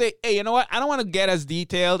could just say, hey, you know what? I don't want to get as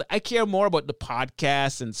detailed. I care more about the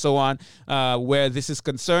podcast and so on where this is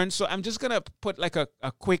concerned. So I'm just going to put like a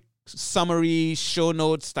quick summary, show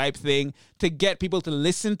notes type thing to get people to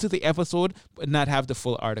listen to the episode but not have the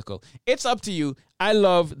full article. It's up to you. I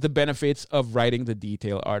love the benefits of writing the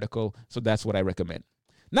detailed article, so that's what I recommend.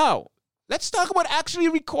 Now, let's talk about actually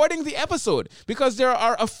recording the episode because there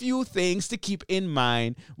are a few things to keep in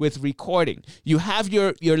mind with recording. You have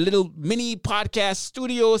your little mini podcast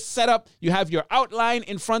studio set up. You have your outline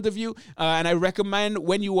in front of you. And I recommend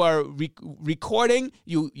when you are recording,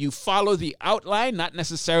 you follow the outline, not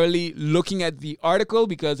necessarily looking at the article,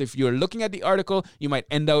 because if you're looking at the article, you might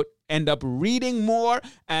end up reading more.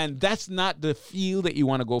 And that's not the feel that you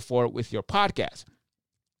want to go for with your podcast.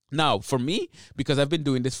 Now, for me, because I've been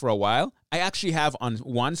doing this for a while, I actually have on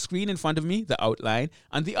one screen in front of me the outline,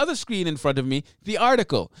 on the other screen in front of me the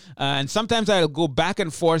article. And sometimes I'll go back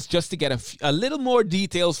and forth just to get a little more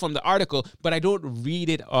details from the article, but I don't read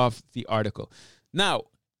it off the article. Now,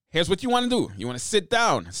 here's what you want to do. You want to sit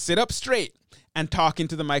down, sit up straight, and talk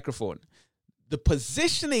into the microphone. The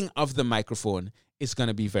positioning of the microphone is going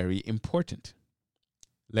to be very important.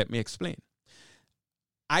 Let me explain.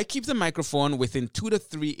 I keep the microphone within 2 to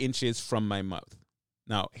 3 inches from my mouth.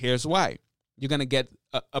 Now, here's why. You're going to get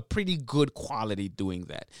a pretty good quality doing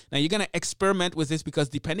that. Now, you're going to experiment with this because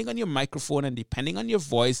depending on your microphone and depending on your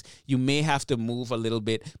voice, you may have to move a little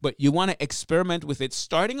bit, but you want to experiment with it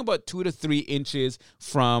starting about 2 to 3 inches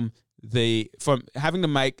from having the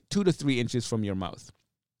mic 2 to 3 inches from your mouth.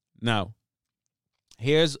 Now,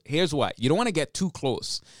 here's why. You don't want to get too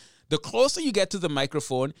close. The closer you get to the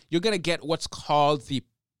microphone, you're going to get what's called the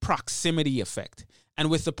proximity effect. And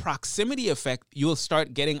with the proximity effect, you'll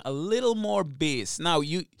start getting a little more bass. Now,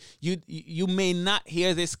 you may not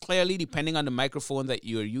hear this clearly depending on the microphone that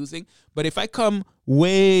you're using. But if I come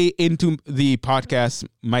way into the podcast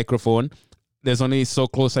microphone, there's only so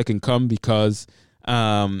close I can come because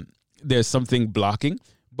there's something blocking.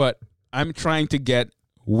 But I'm trying to get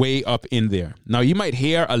way up in there. Now, you might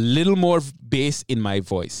hear a little more bass in my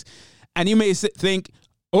voice. And you may think,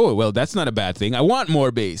 oh, well, that's not a bad thing. I want more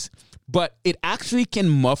bass. But it actually can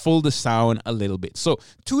muffle the sound a little bit. So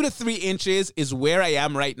 2 to 3 inches is where I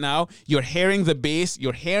am right now. You're hearing the bass.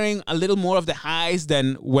 You're hearing a little more of the highs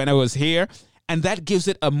than when I was here. And that gives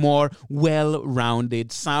it a more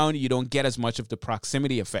well-rounded sound. You don't get as much of the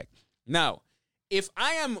proximity effect. Now, if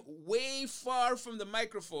I am way far from the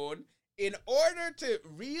microphone, in order to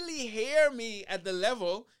really hear me at the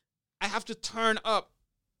level, I have to turn up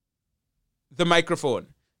the microphone.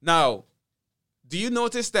 Now, do you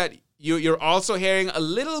notice that you're also hearing a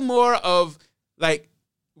little more of, like,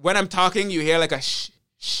 when I'm talking, you hear like a shh,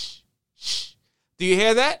 shh, shh. Do you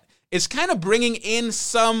hear that? It's kind of bringing in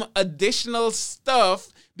some additional stuff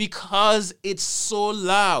because it's so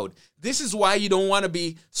loud. This is why you don't want to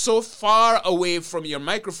be so far away from your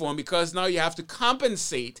microphone, because now you have to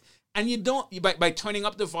compensate, and you don't by turning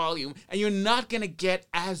up the volume, and you're not going to get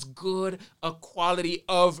as good a quality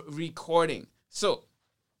of recording. So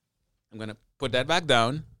I'm going to put that back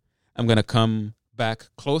down. I'm going to come back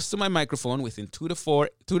close to my microphone within 2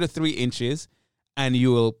 to 3 inches, and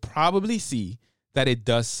you will probably see that it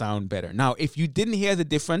does sound better. Now, if you didn't hear the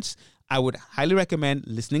difference, I would highly recommend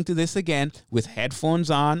listening to this again with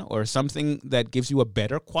headphones on or something that gives you a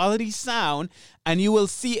better quality sound, and you will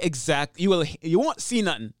see you won't see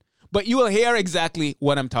nothing, but you will hear exactly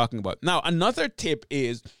what I'm talking about. Now, another tip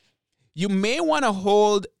is you may want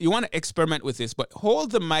to experiment with this, but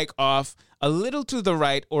hold the mic off a little to the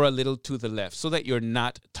right or a little to the left so that you're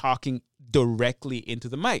not talking directly into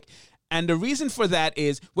the mic. And the reason for that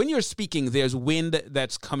is when you're speaking, there's wind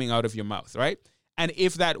that's coming out of your mouth, right? And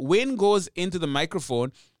if that wind goes into the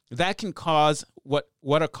microphone, that can cause what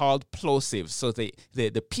are called plosives. So the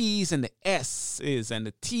P's and the S's and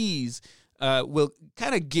the T's will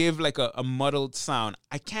kind of give like a muddled sound.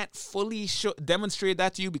 I can't fully demonstrate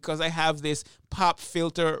that to you because I have this pop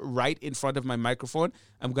filter right in front of my microphone.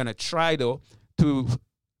 I'm going to try, though,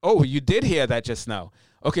 Oh, you did hear that just now.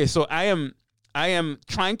 Okay, so I am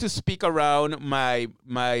trying to speak around my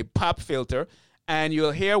pop filter, and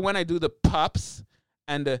you'll hear when I do the pops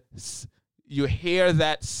and you hear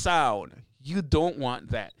that sound. You don't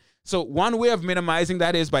want that. So one way of minimizing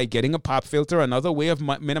that is by getting a pop filter. Another way of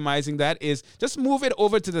minimizing that is just move it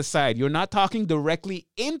over to the side. You're not talking directly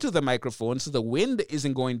into the microphone, so the wind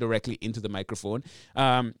isn't going directly into the microphone,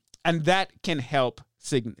 and that can help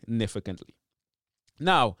significantly.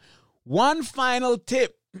 Now, one final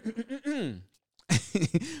tip.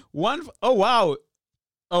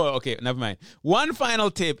 Okay, never mind. One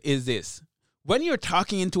final tip is this. When you're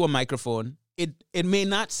talking into a microphone, it may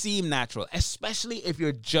not seem natural, especially if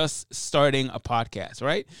you're just starting a podcast,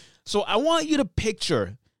 right? So I want you to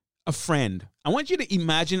picture a friend. I want you to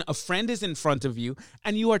imagine a friend is in front of you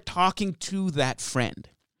and you are talking to that friend.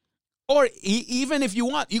 Or even if you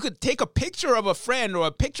want, you could take a picture of a friend or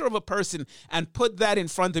a picture of a person and put that in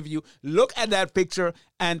front of you, look at that picture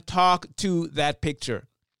and talk to that picture.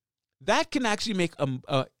 That can actually make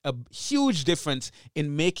a huge difference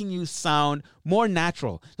in making you sound more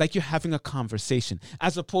natural, like you're having a conversation,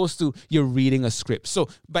 as opposed to you're reading a script. So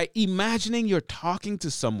by imagining you're talking to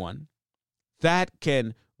someone, that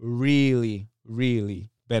can really, really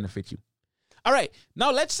benefit you. All right,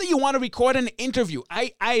 now let's say you want to record an interview.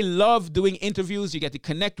 I love doing interviews. You get to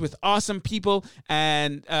connect with awesome people,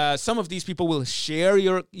 and some of these people will share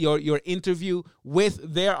your interview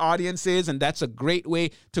with their audiences, and that's a great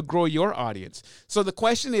way to grow your audience. So the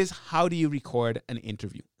question is, how do you record an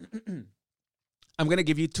interview? I'm going to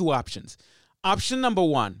give you 2 options. Option number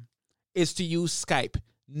 1 is to use Skype,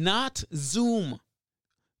 not Zoom.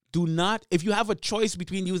 If you have a choice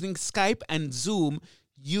between using Skype and Zoom,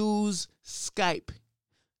 use Skype.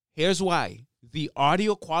 Here's why. The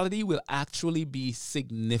audio quality will actually be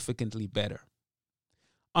significantly better.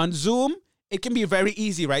 On Zoom, it can be very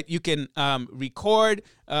easy, right? You can record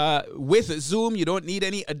with Zoom. You don't need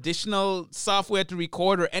any additional software to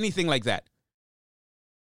record or anything like that.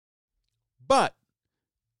 But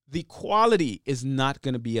the quality is not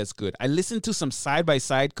going to be as good. I listened to some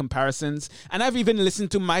side-by-side comparisons, and I've even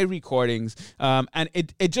listened to my recordings, and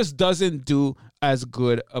it just doesn't do as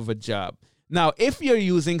good of a job. Now, if you're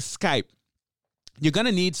using Skype, you're going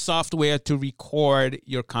to need software to record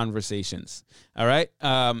your conversations, all right?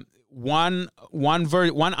 One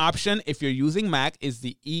option, if you're using Mac, is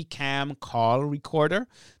the Ecamm call recorder.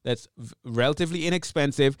 That's relatively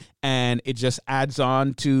inexpensive, and it just adds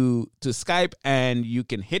on to Skype, and you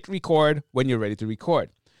can hit record when you're ready to record.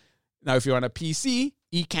 Now, if you're on a PC,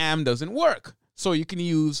 Ecamm doesn't work. So you can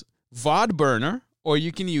use VodBurner, or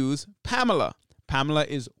you can use Pamela. Pamela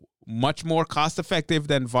is much more cost-effective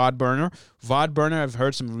than VodBurner. VodBurner, I've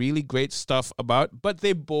heard some really great stuff about, but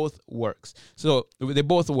they both work. So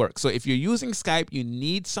if you're using Skype, you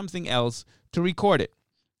need something else to record it.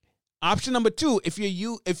 Option number 2, if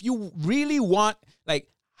you really want like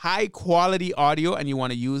high-quality audio and you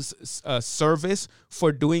want to use a service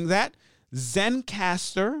for doing that,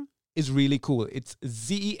 Zencastr is really cool. It's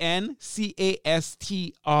Zencastr.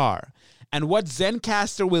 And what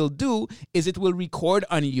Zencastr will do is it will record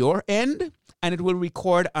on your end and it will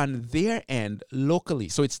record on their end locally.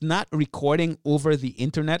 So it's not recording over the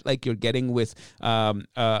internet like you're getting with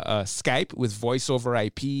Skype with voice over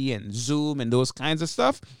IP and Zoom and those kinds of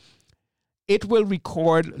stuff. it will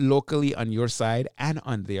record locally on your side and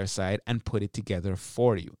on their side and put it together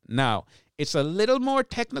for you. Now, it's a little more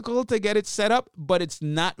technical to get it set up, but it's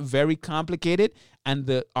not very complicated, and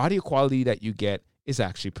the audio quality that you get is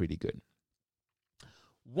actually pretty good.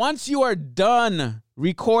 Once you are done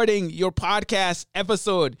recording your podcast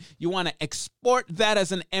episode, you want to export that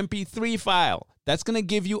as an MP3 file. That's going to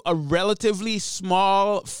give you a relatively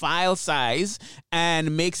small file size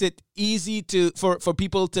and makes it easy for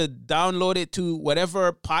people to download it to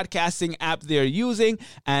whatever podcasting app they're using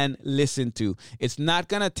and listen to. It's not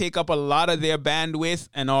going to take up a lot of their bandwidth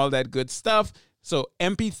and all that good stuff. So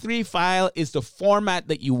MP3 file is the format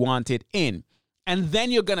that you want it in. And then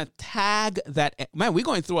you're going to tag that. Man, we're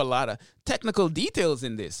going through a lot of technical details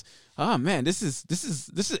in this. Oh man, this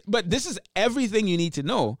is everything you need to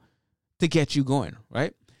know to get you going,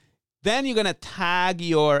 right? Then you're going to tag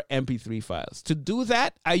your MP3 files. To do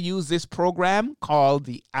that, I use this program called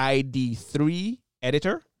the ID3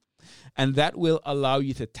 editor. And that will allow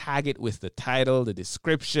you to tag it with the title, the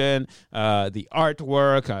description, the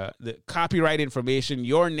artwork, the copyright information,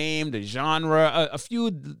 your name, the genre, a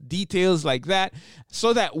few details like that,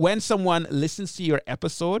 so that when someone listens to your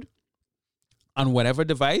episode on whatever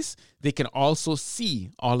device, they can also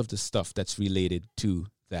see all of the stuff that's related to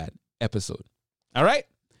that episode. All right?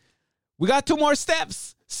 We got 2 more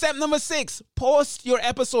steps. Step number 6, post your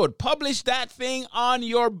episode. Publish that thing on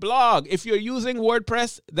your blog. If you're using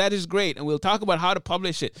WordPress, that is great. And we'll talk about how to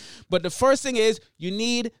publish it. But the first thing is you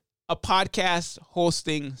need a podcast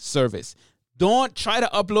hosting service. Don't try to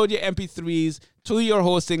upload your MP3s to your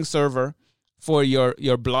hosting server for your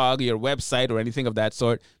blog, your website, or anything of that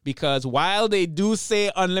sort. Because while they do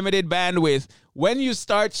say unlimited bandwidth, when you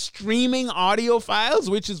start streaming audio files,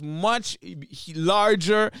 which is much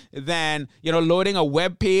larger than, loading a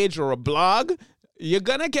web page or a blog, you're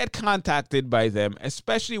going to get contacted by them,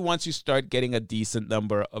 especially once you start getting a decent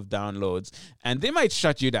number of downloads. And they might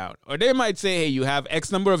shut you down, or they might say, hey, you have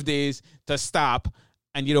X number of days to stop,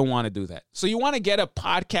 and you don't want to do that. So you want to get a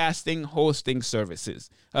podcasting hosting services,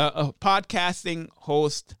 a podcast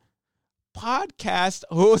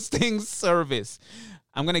hosting service.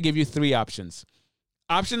 I'm going to give you 3 options.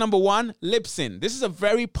 Option number 1, Libsyn. This is a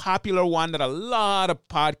very popular one that a lot of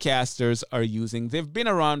podcasters are using. They've been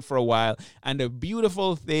around for a while, and the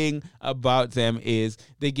beautiful thing about them is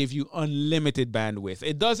they give you unlimited bandwidth.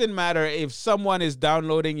 It doesn't matter if someone is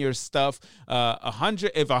downloading your stuff,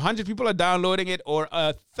 100 people are downloading it, or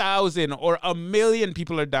 1,000 or 1,000,000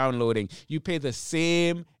 people are downloading. You pay the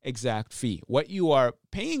same exact fee. What you are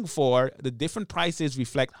paying for, the different prices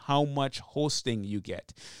reflect how much hosting you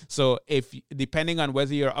get. So if, depending on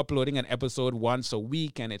whether you're uploading an episode once a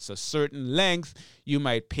week and it's a certain length, you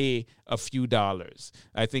might pay a few dollars.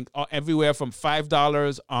 I think everywhere from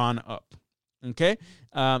 $5 on up. Okay.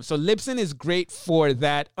 So Libsyn is great for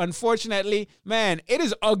that. Unfortunately, man, it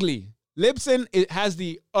is ugly. Libsyn, it has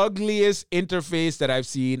the ugliest interface that I've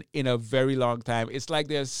seen in a very long time. It's like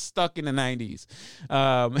they're stuck in the 90s.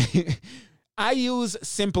 I use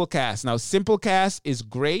Simplecast. Now, Simplecast is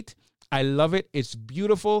great. I love it. It's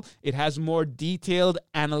beautiful. It has more detailed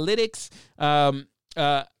analytics.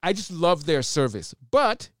 I just love their service.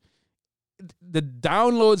 But the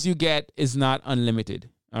downloads you get is not unlimited.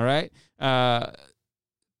 All right?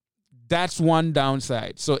 That's one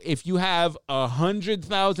downside. So if you have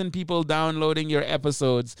 100,000 people downloading your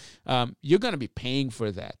episodes, you're going to be paying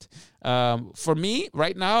for that. For me,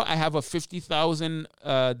 right now, I have a 50,000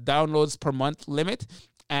 downloads per month limit.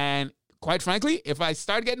 And quite frankly, if I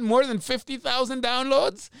start getting more than 50,000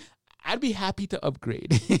 downloads, I'd be happy to upgrade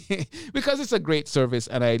because it's a great service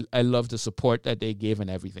and I love the support that they give and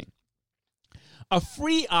everything. A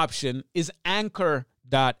free option is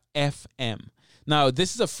Anchor.fm. Now,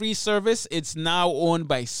 this is a free service. It's now owned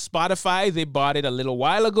by Spotify. They bought it a little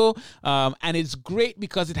while ago. And it's great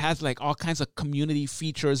because it has like all kinds of community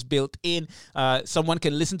features built in. Someone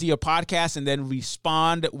can listen to your podcast and then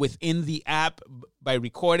respond within the app by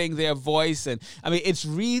recording their voice. And I mean, it's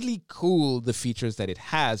really cool, the features that it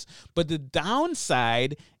has. But the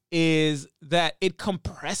downside is that it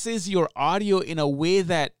compresses your audio in a way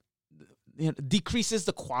that decreases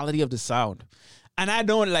the quality of the sound. And I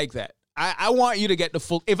don't like that. I want you to get the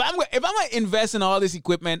full. If I'm going to invest in all this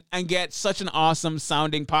equipment and get such an awesome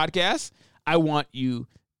sounding podcast, I want you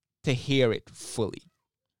to hear it fully.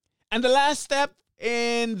 And the last step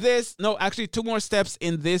in this, no, actually 2 more steps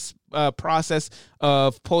in this process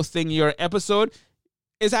of posting your episode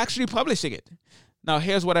is actually publishing it. Now,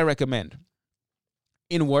 here's what I recommend.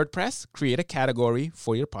 In WordPress, create a category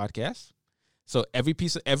for your podcast. So every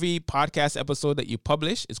podcast episode that you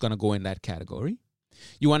publish is going to go in that category.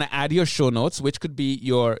 You want to add your show notes, which could be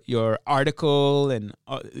your article, and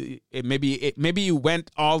maybe you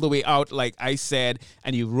went all the way out, like I said,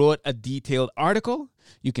 and you wrote a detailed article.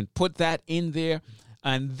 You can put that in there,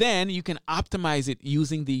 and then you can optimize it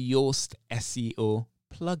using the Yoast SEO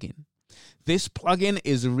plugin. This plugin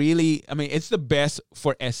is really, it's the best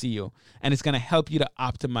for SEO, and it's going to help you to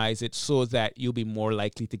optimize it so that you'll be more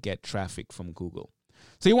likely to get traffic from Google.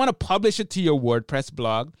 So you want to publish it to your WordPress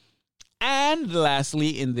blog. And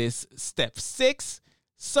lastly, in this step 6,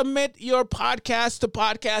 submit your podcast to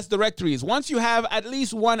podcast directories. Once you have at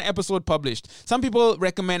least one episode published, some people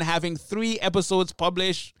recommend having 3 episodes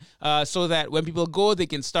published so that when people go, they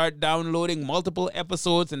can start downloading multiple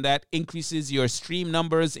episodes, and that increases your stream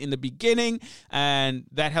numbers in the beginning, and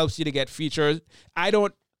that helps you to get featured. I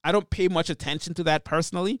don't pay much attention to that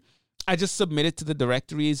personally. I just submit it to the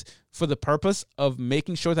directories for the purpose of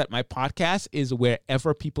making sure that my podcast is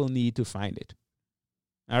wherever people need to find it.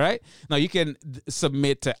 All right. Now you can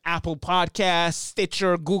submit to Apple Podcasts,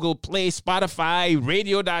 Stitcher, Google Play, Spotify,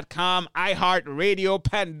 Radio.com, iHeartRadio,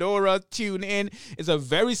 Pandora, TuneIn. It's a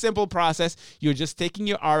very simple process. You're just taking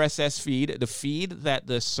your RSS feed, the feed that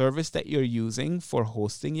the service that you're using for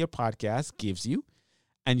hosting your podcast gives you,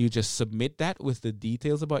 and you just submit that with the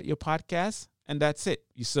details about your podcast. And that's it.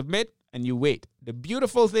 You submit and you wait. The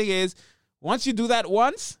beautiful thing is, once you do that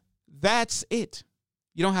once, that's it.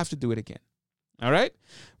 You don't have to do it again. All right?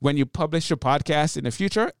 When you publish your podcast in the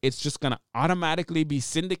future, it's just going to automatically be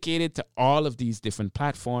syndicated to all of these different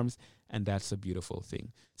platforms. And that's a beautiful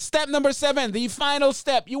thing. Step number 7, the final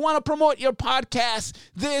step. You want to promote your podcast.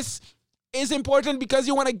 This is important because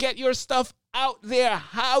you want to get your stuff out there.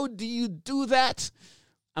 How do you do that?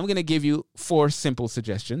 I'm going to give you 4 simple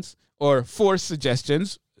suggestions. Or 4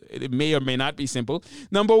 suggestions. It may or may not be simple.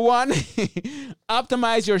 Number 1,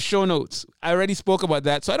 optimize your show notes. I already spoke about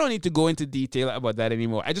that, so I don't need to go into detail about that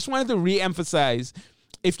anymore. I just wanted to re-emphasize,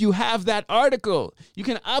 if you have that article, you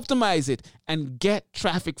can optimize it and get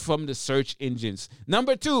traffic from the search engines.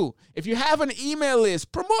 Number 2, if you have an email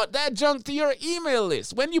list, promote that junk to your email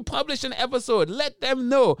list. When you publish an episode, let them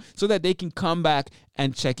know so that they can come back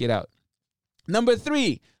and check it out. Number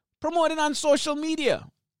 3, promote it on social media.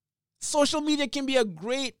 Social media can be a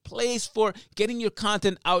great place for getting your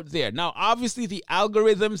content out there. Now, obviously, the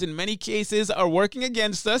algorithms in many cases are working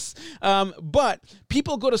against us, but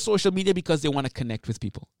people go to social media because they want to connect with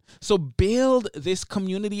people. So build this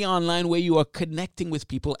community online where you are connecting with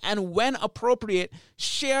people, and when appropriate,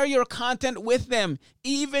 share your content with them,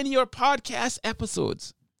 even your podcast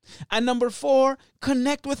episodes. And number 4,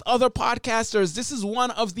 connect with other podcasters. This is one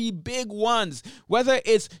of the big ones. Whether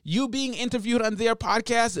it's you being interviewed on their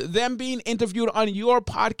podcast, them being interviewed on your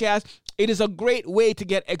podcast, it is a great way to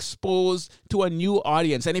get exposed to a new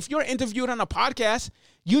audience. And if you're interviewed on a podcast,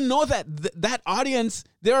 you know that that audience,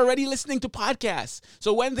 they're already listening to podcasts.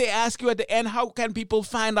 So when they ask you at the end, how can people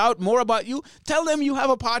find out more about you? Tell them you have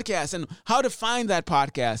a podcast and how to find that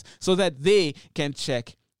podcast so that they can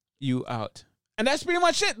check you out. And that's pretty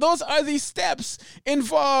much it. Those are the steps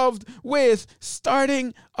involved with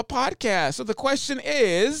starting a podcast. So the question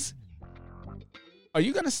is, are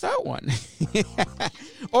you going to start one?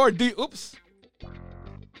 Or do you, oops,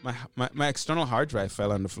 my external hard drive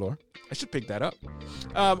fell on the floor. I should pick that up.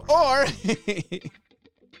 Or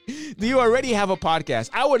do you already have a podcast?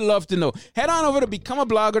 I would love to know. Head on over to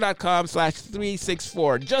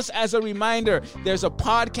becomeablogger.com/364. Just as a reminder, there's a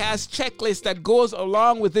podcast checklist that goes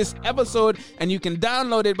along with this episode, and you can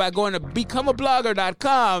download it by going to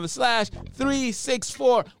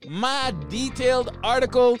becomeablogger.com/364. My detailed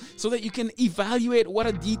article, so that you can evaluate what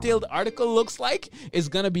a detailed article looks like, is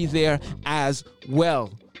going to be there as well.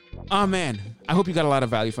 Oh man, I hope you got a lot of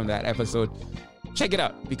value from that episode. Check it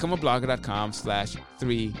out,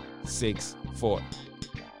 becomeablogger.com/364.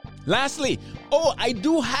 Lastly, I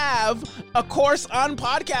do have a course on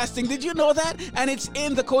podcasting. Did you know that? And it's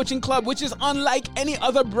in the Coaching Club, which is unlike any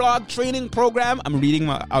other blog training program. I'm reading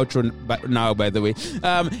my outro now, by the way.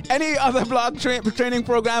 Any other blog training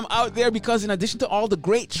program out there, because in addition to all the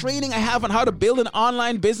great training I have on how to build an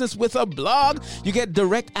online business with a blog, you get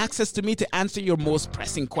direct access to me to answer your most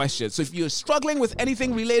pressing questions. So if you're struggling with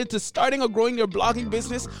anything related to starting or growing your blogging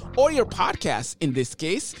business, or your podcast in this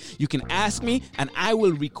case, you can ask me and I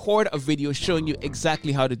will record a video showing you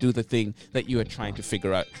exactly how to do the thing that you are trying to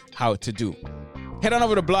figure out how to do. Head on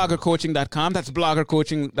over to bloggercoaching.com. That's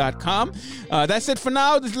bloggercoaching.com. That's it for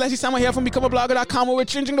now. This is Leslie Samuel here from becomeablogger.com, where we're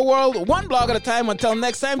changing the world one blog at a time. Until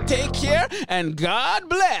next time, take care and God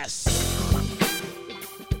bless.